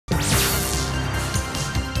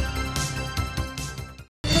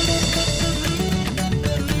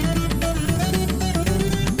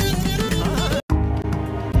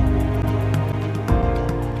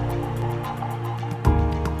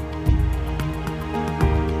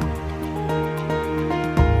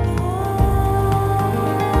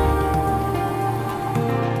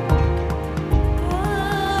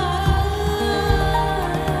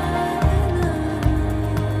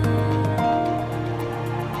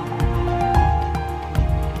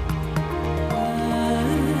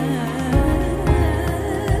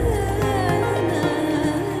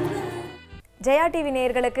Jaya TV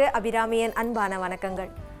நேயர்களுக்கு அபிராமியின் அன்பான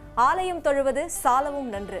வணக்கங்கள். ஆலயம் தொழுவது சாலவும்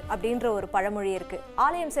நன்று அப்படின்ற ஒரு பழமொழி இருக்கு.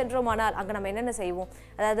 ஆலயம் சென்றோமானால் அங்க நம்ம என்னென்ன செய்வோம்?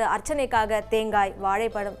 அதாவது அர்ச்சனைக்காக தேங்காய்,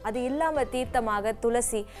 வாழைப்பழம், அது இல்லாம தீர்த்தமாக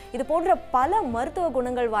துளசி, இது போன்ற பல மருத்துவ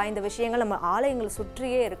குணங்கள் வாய்ந்த விஷயங்கள் நம்ம ஆலயங்களை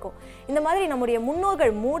சுற்றியே இருக்கும். இந்த மாதிரி நம்முடைய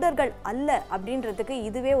முன்னோர்கள் மூடர்கள் அல்ல அப்படின்றதுக்கு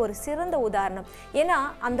இதுவே ஒரு சிறந்த உதாரணம். ஏன்னா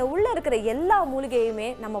அந்த உள்ள இருக்கிற எல்லா மூலிகையுமே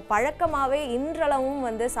நம்ம பழக்கமாவே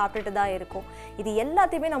இன்றளவும் சாப்பிட்டுட்டு தான் இருக்கும். இது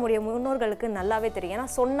எல்லாத்தையுமே நம்முடைய முன்னோர்களுக்கு நல்லாவே தெரியும். ஏன்னா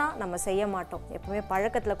சொன்னா நம்ம செய்ய மாட்டோம். எப்பவுமே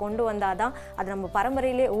பழக்கத்துல கொண்டு வந்தாதான் அது நம்ம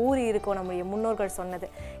பரம்பரையிலே ஊறி இருக்கும். நம்முடைய முன்னோர்கள் சொன்னது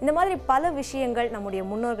இந்த மாதிரி பல விஷயங்கள் நம்முடைய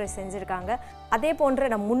முன்னோர்கள் செஞ்சிருக்காங்க. அதே போன்ற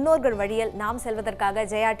நம் முன்னோர்கள் வழியில் நாம் செல்வதற்காக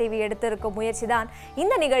ஜெயா டிவி எடுத்திருக்கும் முயற்சி தான்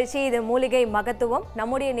இந்த நிகழ்ச்சி. இது மூலிகை மகத்துவம்.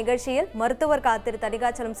 நம்முடைய நிகழ்ச்சியில் மருத்துவர்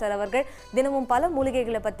Dr.Thanigasalam சார் அவர்கள் தினமும் பல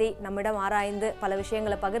மூலிகைகளை பத்தி நம்மிடம் ஆராய்ந்து பல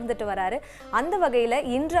விஷயங்களை பகிர்ந்துட்டு வராரு. அந்த வகையில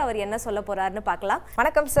இன்று அவர் என்ன சொல்ல போறாருன்னு பார்க்கலாம்.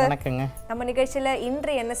 வணக்கம் சார். நம்ம நிகழ்ச்சியில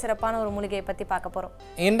இன்று என்ன சிறப்பான ஒரு மூலிகையை பத்தி பார்க்க போறோம்?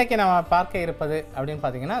 இன்றைக்கு நம்ம பார்க்க இருப்பது அப்படின்னு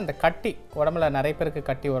பார்த்தீங்கன்னா, அந்த கட்டி உடம்புல நிறைய பேருக்கு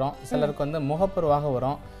கட்டி வரும். சிலருக்கு முகப்பருவாக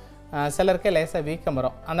வரும், சிலருக்கு லேசாக வீக்கம்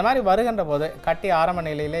வரும். அந்த மாதிரி வருகின்ற போது கட்டி ஆரம்ப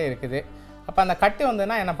நிலையிலே இருக்குது. அப்போ அந்த கட்டி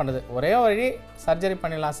என்ன பண்ணுறது? ஒரே வழி சர்ஜரி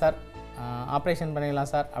பண்ணிடலாம் சார், ஆப்ரேஷன்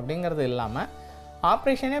பண்ணிடலாம் சார் அப்படிங்கிறது இல்லாமல்,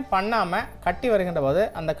 ஆப்ரேஷனே பண்ணாமல் கட்டி வருகின்ற போது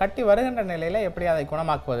அந்த கட்டி வருகின்ற நிலையில் எப்படி அதை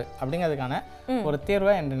குணமாக்குவது அப்படிங்கிறதுக்கான ஒரு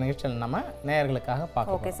தீர்வை இந்த நிகழ்ச்சியில் நம்ம நேயர்களுக்காக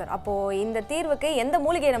பார்க்கலாம். Okay sir. அப்போது இந்த தீர்வுக்கு எந்த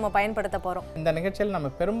மூலிகையை நம்ம பயன்படுத்த போகிறோம்? இந்த நிகழ்ச்சியில்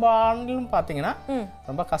நம்ம பெரும்பாலும் பார்த்தீங்கன்னா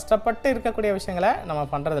ரொம்ப கஷ்டப்பட்டு இருக்கக்கூடிய விஷயங்களை நம்ம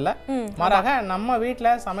பண்ணுறதில்ல. மாறாக நம்ம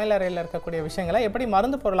வீட்டில் சமையல் அறையில் இருக்கக்கூடிய விஷயங்களை எப்படி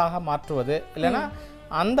மருந்து பொருளாக மாற்றுவது, இல்லைன்னா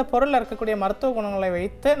அந்த பொருளில் இருக்கக்கூடிய மருத்துவ குணங்களை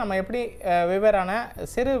வைத்து நம்ம எப்படி வெவ்வேறான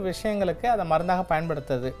சிறு விஷயங்களுக்கு அதை மருந்தாக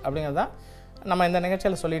பயன்படுத்துறது அப்படிங்கிறது தான் நம்ம இந்த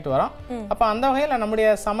நிகழ்ச்சியில் சொல்லிட்டு வரோம். அப்போ அந்த வகையில் நம்முடைய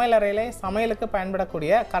சமையல் அறையிலே சமையலுக்கு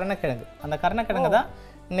பயன்படக்கூடிய கருணக்கிழங்கு, அந்த கருணக்கிழங்கு தான்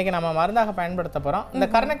இன்றைக்கி நம்ம மருந்தாக பயன்படுத்த போகிறோம். இந்த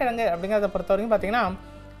கருணக்கிழங்கு அப்படிங்கிறத பொறுத்த வரைக்கும் பார்த்திங்கன்னா,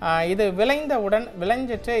 இது விளைந்தவுடன்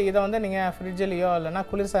விளைஞ்சிட்டு இதை நீங்கள் ஃப்ரிட்ஜிலையோ இல்லைன்னா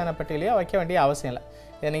குளிர்சாதன பெட்டிலையோ வைக்க வேண்டிய அவசியம் இல்லை.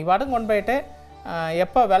 இதை நீங்கள் பாட்டுக்கு கொண்டு போயிட்டு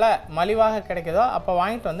எப்போ விலை மலிவாக கிடைக்குதோ அப்போ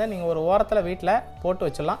வாங்கிட்டு நீங்கள் ஒரு ஓரத்தில் வீட்டில் போட்டு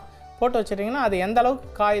வச்சிடலாம். போட்டு வச்சிட்டிங்கன்னா அது எந்த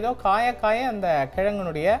அளவுக்கு காயுதோ காய அந்த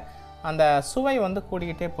கிழங்குனுடைய அந்த சுவை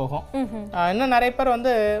கூடிக்கிட்டே போகும். இன்னும் நிறைய பேர்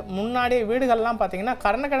முன்னாடி வீடுகள்லாம் பார்த்தீங்கன்னா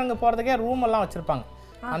கருணக்கிழங்கு போகிறதுக்கே ரூம் எல்லாம் வச்சுருப்பாங்க.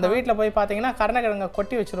 அந்த வீட்டில் போய் பார்த்தீங்கன்னா கருணக்கிழங்கை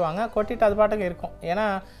கொட்டி வச்சுருவாங்க. கொட்டிட்டு அது பாட்டுக்கு இருக்கும். ஏன்னா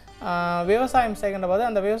விவசாயம் செய்கின்ற போது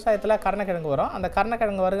அந்த விவசாயத்தில் கருணக்கிழங்கு வரும். அந்த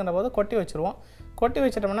கருணக்கிழங்கு வருகின்ற போது கொட்டி வச்சுருவோம். கொட்டி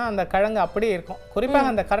வச்சிட்டோம்னா அந்த கிழங்கு அப்படியே இருக்கும்.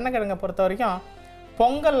 குறிப்பாக அந்த கருணக்கிழங்கை பொறுத்த வரைக்கும்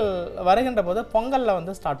பொங்கல் வருகின்ற போது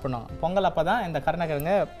பொங்கலில் ஸ்டார்ட் பண்ணுவாங்க. பொங்கல் அப்போ தான் இந்த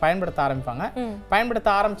கருணக்கிழங்கை பயன்படுத்த ஆரம்பிப்பாங்க. பயன்படுத்த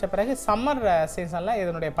ஆரம்பித்த பிறகு சம்மர் சீசனில்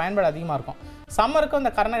இதனுடைய பயன்பாடு அதிகமாக இருக்கும். சம்மருக்கும்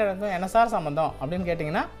இந்த கருணக்கிழங்கும் என்ன சார் சம்மந்தம் அப்படின்னு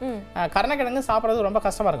கேட்டிங்கன்னா, கருணக்கிழங்கு சாப்பிட்றது ரொம்ப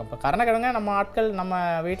கஷ்டமாக இருக்கும். இப்போ கருணக்கிழங்கு நம்ம ஆட்கள் நம்ம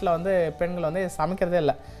வீட்டில் பெண்கள் சமைக்கிறதே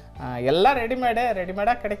இல்லை. எல்லாம்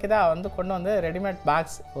ரெடிமேடாக கிடைக்குதா கொண்டு ரெடிமேட்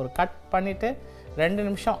பேக்ஸ் ஒரு கட் பண்ணிவிட்டு 2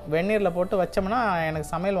 நிமிஷம் வெந்நீரில் போட்டு வச்சோம்னா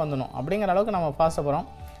எனக்கு சமையல் வந்துடும் அப்படிங்கிற அளவுக்கு நம்ம ஃபாஸ்ட்டாக போகிறோம்.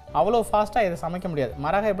 அவ்வளோ ஃபாஸ்ட்டாக இதை சமைக்க முடியாது.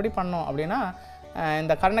 மாறாக எப்படி பண்ணோம் அப்படின்னா,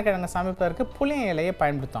 இந்த கருணக்கிழங்கை சமைப்பதற்கு புளிய இலையை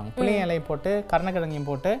பயன்படுத்துவாங்க. புளிய இலையை போட்டு கருணக்கிழங்கையும்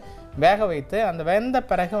போட்டு வேக வைத்து அந்த வெந்த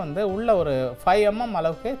பிறகு உள்ள ஒரு 5 mm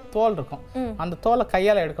அளவுக்கு தோல் இருக்கும். அந்த தோலை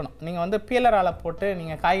கையால் எடுக்கணும். நீங்கள் பீலரால் போட்டு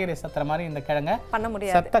நீங்கள் காய்கறி சத்துற மாதிரி இந்த கிழங்கை பண்ண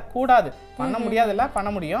முடியாது, சத்தக்கூடாது. பண்ண முடியாதுல்ல,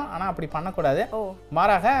 பண்ண முடியும், ஆனால் அப்படி பண்ணக்கூடாது.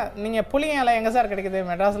 மாறாக நீங்கள் புளிய இலை எங்கே சார் கிடைக்குது?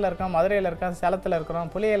 மெட்ராஸில் இருக்கோம், மதுரையில் இருக்கோம், சேலத்தில்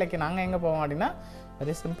இருக்கிறோம். புளிய இலைக்கு நாங்கள் எங்கே போவோம் அப்படின்னா,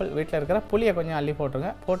 வெரி சிம்பிள். வீட்டில் இருக்கிற புளியை கொஞ்சம் அள்ளி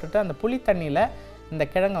போட்டுருங்க. போட்டுட்டு அந்த புளி தண்ணியில் இந்த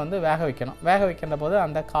கிழங்கை வேக வைக்கணும். வேக வைக்கின்ற போது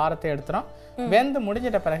அந்த காரத்தை எடுத்துடும். வெந்து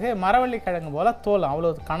முடிஞ்சிட்ட பிறகு மரவள்ளி கிழங்கு போல் தோல், அவ்வளோ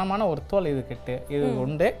கனமான ஒரு தோல் இது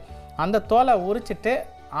உண்டு. அந்த தோலை உரிச்சிட்டு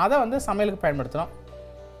அதை சமையலுக்கு பயன்படுத்தணும்.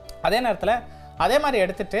 அதே நேரத்தில் அதே மாதிரி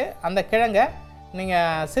எடுத்துகிட்டு அந்த கிழங்கை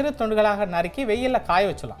நீங்கள் சிறு துண்டுகளாக நறுக்கி வெயிலில் காய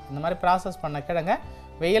வச்சிடலாம். இந்த மாதிரி ப்ராசஸ் பண்ண கிழங்கை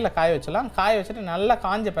வெயிலில் காய வச்சிடலாம். காய வச்சுட்டு நல்லா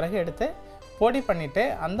காஞ்ச பிறகு எடுத்து பொடி பண்ணிவிட்டு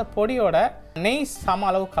அந்த பொடியோட நெய் சம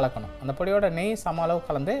அளவு கலக்கணும். அந்த பொடியோட நெய் சம அளவு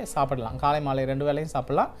கலந்து சாப்பிடலாம். காலை மாலை 2 வேளையும்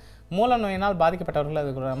சாப்பிடலாம். மூல நோயினால் பாதிக்கப்பட்டவர்கள்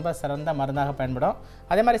அதுக்கு ரொம்ப சிறந்த மருந்தாக பயன்படும்.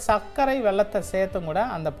 அதே மாதிரி சர்க்கரை வெல்லத்தை சேர்த்தும் கூட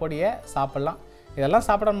அந்த பொடியை சாப்பிடலாம். இதெல்லாம்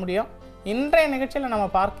சாப்பிட முடியும். இன்றைய நிகழ்ச்சியில் நம்ம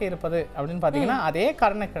பார்க்க இருப்பது அப்படின்னு பார்த்தீங்கன்னா, அதே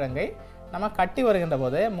கருணக்கிழங்கை நம்ம கட்டி வருகின்ற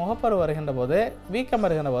போது, முகப்பரு வருகின்ற போது, வீக்கம்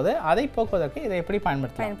வருகின்ற போது அதை போக்குவதற்கு இதை எப்படி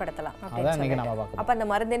பயன்படுத்தலாம் அதான் இன்னைக்கு நம்ம பார்க்கலாம். அப்போ அந்த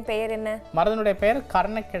மருந்தின் பெயர் என்ன? மருந்தினுடைய பெயர்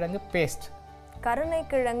கருணக்கிழங்கு பேஸ்ட்.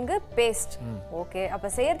 கருணைக்கிழங்கு பேஸ்ட். ஓகே. அப்ப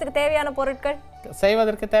செய்யறதுக்கு தேவையான பொருட்கள்?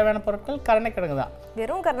 செய்வதற்கு தேவையான பொருட்கள் கருணைக்கிழங்கு தான்.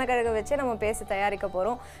 வெறும் கருணைக்கிழங்கு வச்சு நம்ம பேஸ்ட் தயாரிக்க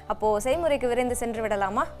போறோம். அப்போ செய்முறைக்கு விரைந்து சென்று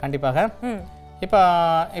விடலாமா? கண்டிப்பாக.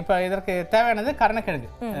 இப்போ இதற்கு தேவையானது கருணைக்கிழங்கு.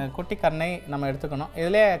 குட்டி கருணை நம்ம எடுத்துக்கணும்.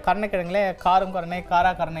 இதுல கருணைக்கிழங்குல காரும் கருணை,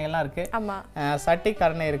 காரா கருணை எல்லாம் இருக்கு. சட்டி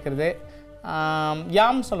கருணை இருக்குது.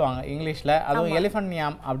 யாம் சொல்லுவாங்க இங்கிலீஷ்ல, அதுவும் எலிஃபண்ட்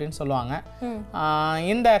யாம் அப்படின்னு சொல்லுவாங்க.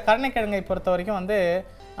 இந்த கருணைக்கிழங்கை பொறுத்த வரைக்கும்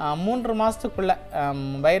 3 மாதத்துக்குள்ளே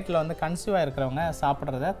வயிற்றில் வந்து கன்சீவாக இருக்கிறவங்க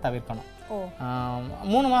சாப்பிட்றத தவிர்க்கணும்.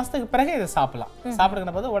 3 மாதத்துக்கு பிறகு இதை சாப்பிடலாம்.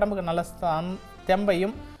 சாப்பிடுகிற போது உடம்புக்கு நல்ல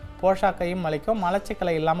தெம்பையும் போஷாக்கையும் அளிக்கும்,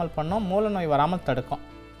 மலச்சிக்கலை இல்லாமல் பண்ணும், மூல நோய் வராமல் தடுக்கும்.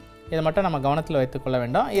 இதை மட்டும் நம்ம கவனத்தில் வைத்துக்கொள்ள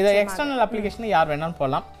வேண்டும். இதை எக்ஸ்டர்னல் அப்ளிகேஷன் யார் வேணாலும்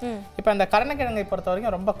போடலாம். இப்போ இந்த கருணைக்கிழங்கை பொறுத்த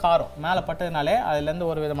வரைக்கும் ரொம்ப காரம் மேலே பட்டதுனாலே அதுலேருந்து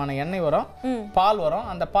ஒரு விதமான எண்ணெய் வரும், பால் வரும்.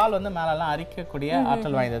 அந்த பால் வந்து மேலெல்லாம் அரிக்கக்கூடிய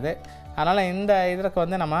ஆற்றல் வாய்ந்தது. அதனால் இந்த இதற்கு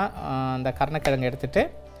வந்து நம்ம இந்த கருணைக்கிழங்கு எடுத்துகிட்டு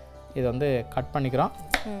இது வந்து கட் பண்ணிக்கிறோம்.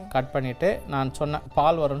 கட் பண்ணிவிட்டு நான் சொன்ன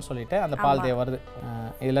பால் வரும்னு சொல்லிட்டு அந்த பால் வருது.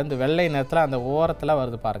 இதுலேருந்து வெள்ளை நேரத்தில் அந்த ஓரத்தில்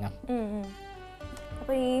வருது பாருங்கள்.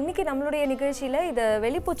 அப்போ இன்னைக்கு நம்மளுடைய நிகழ்ச்சியில் இதை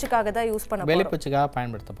வெளிப்பூச்சிக்காக தான் யூஸ் பண்ண போகிறோம். வெளிப்பூச்சிக்காக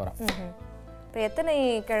பயன்படுத்த போகிறோம். இப்போ எத்தனை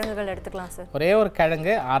கிழங்குகள் எடுத்துக்கலாம் சார்? ஒரே ஒரு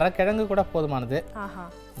கிழங்கு, அரை கிழங்கு கூட போதுமானது.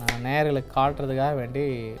 நான் நேயர்களுக்கு காட்டுறதுக்காக வேண்டி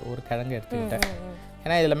ஒரு கிழங்கு எடுத்துக்கிட்டேன்.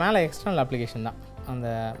 ஏன்னா இதில் மேலே எக்ஸ்டர்னல் அப்ளிகேஷன் தான். அந்த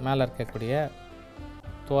மேலே இருக்கக்கூடிய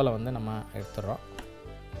தோலை வந்து நம்ம எடுத்துடுறோம்.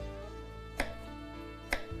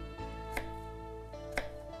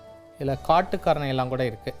 இதில் காட்டுக்கரணை எல்லாம் கூட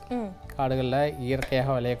இருக்குது. காடுகளில்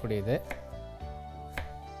இயற்கையாக விளையக்கூடியது.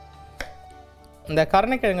 இந்த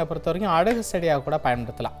கருணைக்கிழங்கை பொறுத்த வரைக்கும் அழகு செடியாக கூட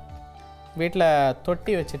பயன்படுத்தலாம். வீட்டில்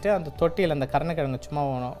தொட்டி வச்சுட்டு அந்த தொட்டியில் அந்த கருணைக்கிழங்கு சும்மா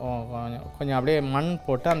கொஞ்சம் அப்படியே மண்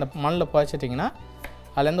போட்டு அந்த மண்ணில் புதைச்சிட்டிங்கன்னா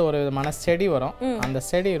அதுலேருந்து ஒரு விதமான செடி வரும். அந்த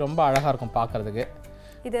செடி ரொம்ப அழகாக இருக்கும் பார்க்குறதுக்கு.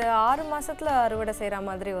 இது 6 மாதத்தில் அறுவடை செய்கிற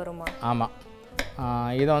மாதிரி வருமா? ஆமாம்.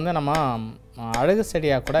 இதை வந்து நம்ம அழகு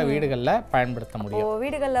செடியாக கூட வீடுகளில் பயன்படுத்த முடியும்.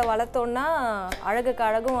 வீடுகளில் வளர்த்தோன்னா அழகுக்கு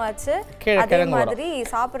அழகும் ஆச்சு, அதே மாதிரி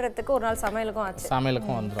சாப்பிட்றதுக்கு ஒரு நாள்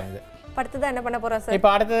சமையலுக்கும் வந்துடும். இது அடுத்ததான் என்ன பண்ண போகிறோம் சார்? இப்போ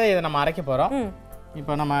அடுத்தது இதை நம்ம அரைக்க போகிறோம்.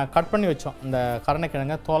 இப்போ நம்ம கட் பண்ணி வச்சோம் இந்த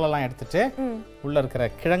கருணைக்கிழங்கை தோலெல்லாம் எடுத்துட்டு உள்ளே இருக்கிற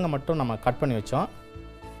கிழங்கை மட்டும் நம்ம கட் பண்ணி வச்சோம்.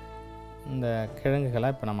 இந்த கிழங்குகளை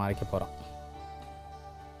இப்போ நம்ம அரைக்க போகிறோம்.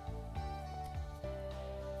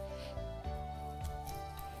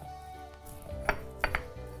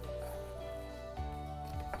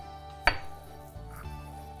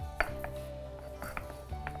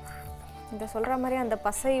 இந்த சொல்கிற மாதிரி அந்த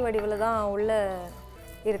பசை வடிவில் தான் உள்ள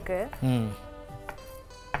இருக்கு.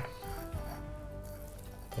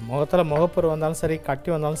 முகத்தில் முகப்பொரு வந்தாலும் சரி, கட்டி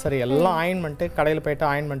வந்தாலும் சரி, எல்லாம் ஆயின்மெண்ட்டு கடையில் போய்ட்டு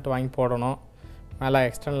ஆயின்மெண்ட் வாங்கி போடணும். மேலே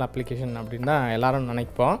எக்ஸ்டர்னல் அப்ளிகேஷன் அப்படின்னு தான் எல்லோரும்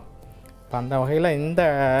நினைப்போம். இப்போ அந்த வகையில் இந்த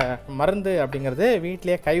மருந்து அப்படிங்கிறது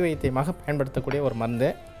வீட்டிலேயே கை வைத்தியமாக பயன்படுத்தக்கூடிய ஒரு மருந்து.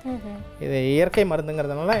 இது இயற்கை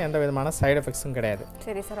மருந்துங்கிறதுனால எந்த விதமான சைடு எஃபெக்ட்ஸும் கிடையாது.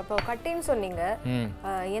 சரி சார், அப்போ கட்டின்னு சொன்னீங்க,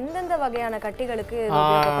 எந்தெந்த வகையான கட்டிகளுக்கு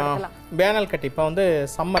பேனல் கட்டி? இப்போ வந்து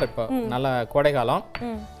சம்மர், இப்போ நல்ல கோடை காலம்,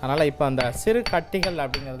 அதனால் இப்போ அந்த சிறு கட்டிகள்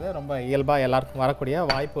அப்படிங்கிறது ரொம்ப இயல்பாக எல்லாருக்கும் வரக்கூடிய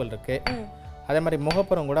வாய்ப்புகள் இருக்குது. அதே மாதிரி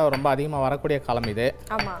முகப்புறம் கூட ரொம்ப அதிகமாக வரக்கூடிய காலம் இது.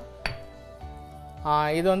 ஆமாம்.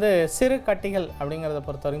 இது வந்து சிறு கட்டிகள் அப்படிங்கிறத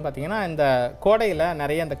பொறுத்த வரைக்கும் பார்த்திங்கன்னா இந்த கோடையில்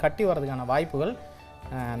நிறைய இந்த கட்டி வர்றதுக்கான வாய்ப்புகள்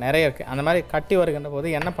நிறைய இருக்குது. அந்த மாதிரி கட்டி வருகின்ற போது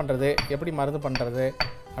என்ன பண்ணுறது, எப்படி மருந்து பண்ணுறது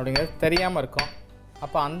அப்படிங்கிறது தெரியாமல் இருக்கும்.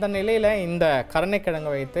 அப்போ அந்த நிலையில் இந்த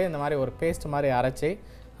கருணைக்கிழங்கை வைத்து இந்த மாதிரி ஒரு பேஸ்ட் மாதிரி அரைச்சி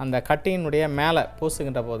அந்த கட்டியினுடைய மேலே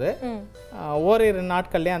பூசுகின்ற போது ஓரிரு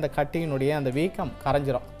நாட்கள்லேயே அந்த கட்டியினுடைய அந்த வீக்கம்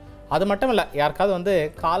கரைஞ்சிரும். அது மட்டும் இல்லை, யாருக்காவது வந்து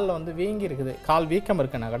காலில் வந்து வீங்கி இருக்குது, கால் வீக்கம்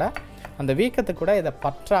இருக்குன்னா கூட அந்த வீக்கத்துக்கு கூட இதை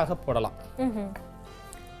பற்றாக போடலாம்.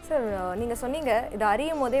 சார், நீங்கள் சொன்னீங்க இது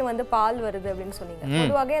அறியும் போதே வந்து பால் வருது அப்படின்னு சொன்னீங்க.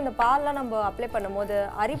 பொதுவாக அந்த பால்லாம் நம்ம அப்ளை பண்ணும்போது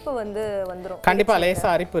அரிப்பு வந்து வந்துடும். கண்டிப்பாக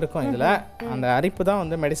லேசாக அரிப்பு இருக்கும். இதில் அந்த அரிப்பு தான்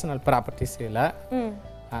வந்து மெடிசனல் ப்ராப்பர்ட்டிஸ் இதில்.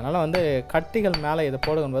 அதனால் வந்து கட்டிகள் மேலே இதை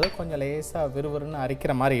போடும்போது கொஞ்சம் லேசாக விறுவிறுன்னு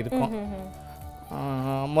அரிக்கிற மாதிரி இருக்கும்.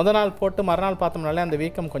 முதல் நாள் போட்டு மறுநாள் பார்த்தோம்னாலே அந்த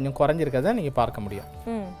வீக்கம் கொஞ்சம் குறைஞ்சிருக்கிறத நீங்கள் பார்க்க முடியும்.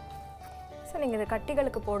 சார், நீங்கள் இந்த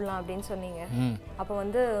கட்டிகளுக்கு போடலாம் அப்படின்னு சொன்னீங்க. அப்போ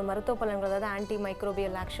வந்து மருத்துவ பலன்கள், அதாவது ஆன்டி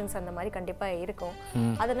மைக்ரோபியல் ஆக்ஷன்ஸ் அந்த மாதிரி கண்டிப்பாக இருக்கும்.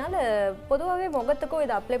 அதனால பொதுவாகவே முகத்துக்கும்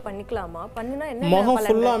இதை அப்ளை பண்ணிக்கலாமா? பண்ணினா என்ன? முகம்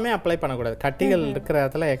ஃபுல்லாமே அப்ளை பண்ணக்கூடாது. கட்டிகள் இருக்கிற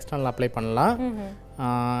இடத்துல எக்ஸ்டர்னல் அப்ளை பண்ணலாம்.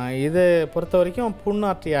 இது பொறுத்த வரைக்கும்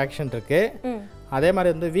புண்ணாற்றி ஆக்ஷன் இருக்குது. அதே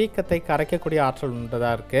மாதிரி வந்து வீக்கத்தை கரைக்கக்கூடிய ஆற்றல்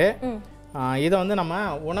உண்டதாக இருக்குது. இதை வந்து நம்ம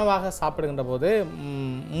உணவாக சாப்பிடுகின்ற போது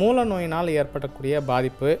மூல நோயினால் ஏற்படக்கூடிய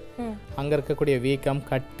பாதிப்பு, அங்கே இருக்கக்கூடிய வீக்கம்,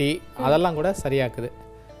 கட்டி அதெல்லாம் கூட சரியாக்குது.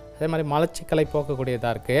 அதே மாதிரி மலச்சிக்கலை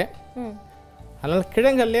போக்கக்கூடியதாக இருக்குது. அதனால்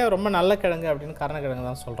கிழங்குலேயே ரொம்ப நல்ல கிழங்கு அப்படின்னு கருணைக்கிழங்கு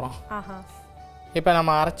தான் சொல்கிறோம். இப்போ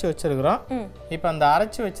நம்ம அரைச்சி வச்சுருக்கிறோம். இப்போ அந்த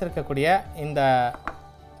அரைச்சி வச்சுருக்கக்கூடிய இந்த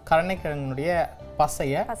கருணைக்கிழங்குடைய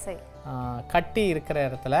பசையை கட்டி இருக்கிற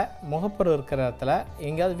இடத்துல, முகப்பொரு இருக்கிற இடத்துல,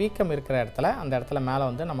 எங்கேயாவது வீக்கம் இருக்கிற இடத்துல அந்த இடத்துல மேலே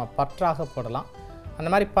வந்து நம்ம பற்றாக போடலாம். அந்த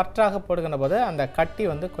மாதிரி பற்றாக போடுகின்ற போது அந்த கட்டி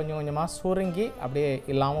வந்து கொஞ்சம் கொஞ்சமாக சுருங்கி அப்படியே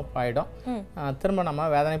இல்லாமல் போயிடும். திரும்ப நம்ம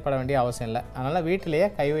வேதனைப்பட வேண்டிய அவசியம் இல்லை. அதனால் வீட்டிலேயே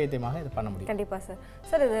கை வைத்தியமாக இது பண்ண முடியும். கண்டிப்பாக சார்.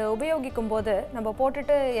 சார், இது உபயோகிக்கும் போது நம்ம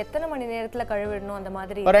போட்டுட்டு எத்தனை மணி நேரத்தில் கழுவிடணும்? அந்த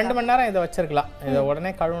மாதிரி ஒரு 2 மணி நேரம் இதை வச்சிருக்கலாம். இதை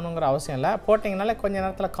உடனே கழுவணுங்கிற அவசியம் இல்லை. போட்டிங்கனாலே கொஞ்சம்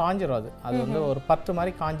நேரத்தில் காஞ்சிரும். அது வந்து ஒரு 10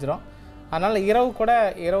 மாதிரி காஞ்சிரும். அதனால்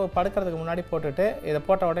இரவு படுக்கிறதுக்கு முன்னாடி போட்டுட்டு இதை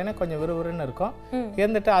போட்ட உடனே கொஞ்சம் விறுவிறுன்னு இருக்கும்.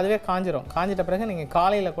 இருந்துட்டு அதுவே காஞ்சிரும். காஞ்சிட்ட பிறகு நீங்கள்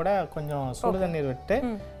காலையில் கூட கொஞ்சம் சுடு தண்ணீர் விட்டு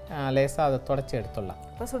லேசாக அதை தொடச்சி எடுத்துடலாம்.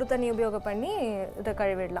 இப்போ சுடு தண்ணி உபயோகம் பண்ணி இதை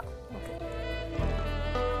கழுவிடலாம். ஓகே.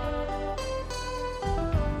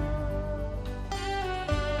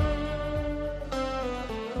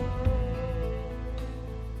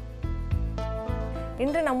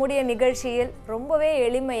 இன்று நம்முடைய நிகழ்ச்சியில் ரொம்பவே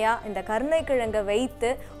எளிமையாக இந்த கருணைக்கிழங்கை வைத்து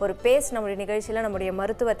ஒரு பேஸ்ட் நம்முடைய நிகழ்ச்சியில் நம்முடைய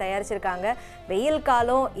மருத்துவர் தயாரிச்சிருக்காங்க. வெயில்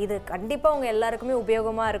காலம் இது கண்டிப்பாக உங்கள் எல்லாருக்குமே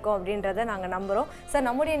உபயோகமாக இருக்கும் அப்படின்றத நாங்கள் நம்புகிறோம். சார்,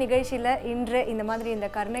 நம்முடைய நிகழ்ச்சியில் இன்று இந்த மாதிரி இந்த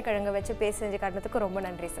கருணைக்கிழங்கை வச்சு பேஸ்ட் செஞ்சு காட்டுறதுக்கு ரொம்ப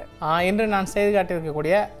நன்றி சார். இன்று நான் செய்து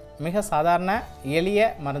காட்டியிருக்கக்கூடிய மிக சாதாரண எளிய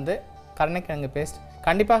மருந்து கருணைக்கிழங்கு பேஸ்ட்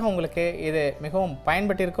கண்டிப்பாக உங்களுக்கு இது மிகவும்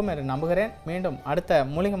பயன்பட்டிருக்கும் என்று நம்புகிறேன். மீண்டும் அடுத்த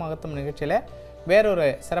மூலிகை மகத்துவம் நிகழ்ச்சியில் வேறொரு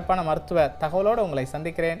சிறப்பான மருத்துவ தகவலோடு உங்களை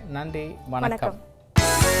சந்திக்கிறேன். நன்றி, வணக்கம்.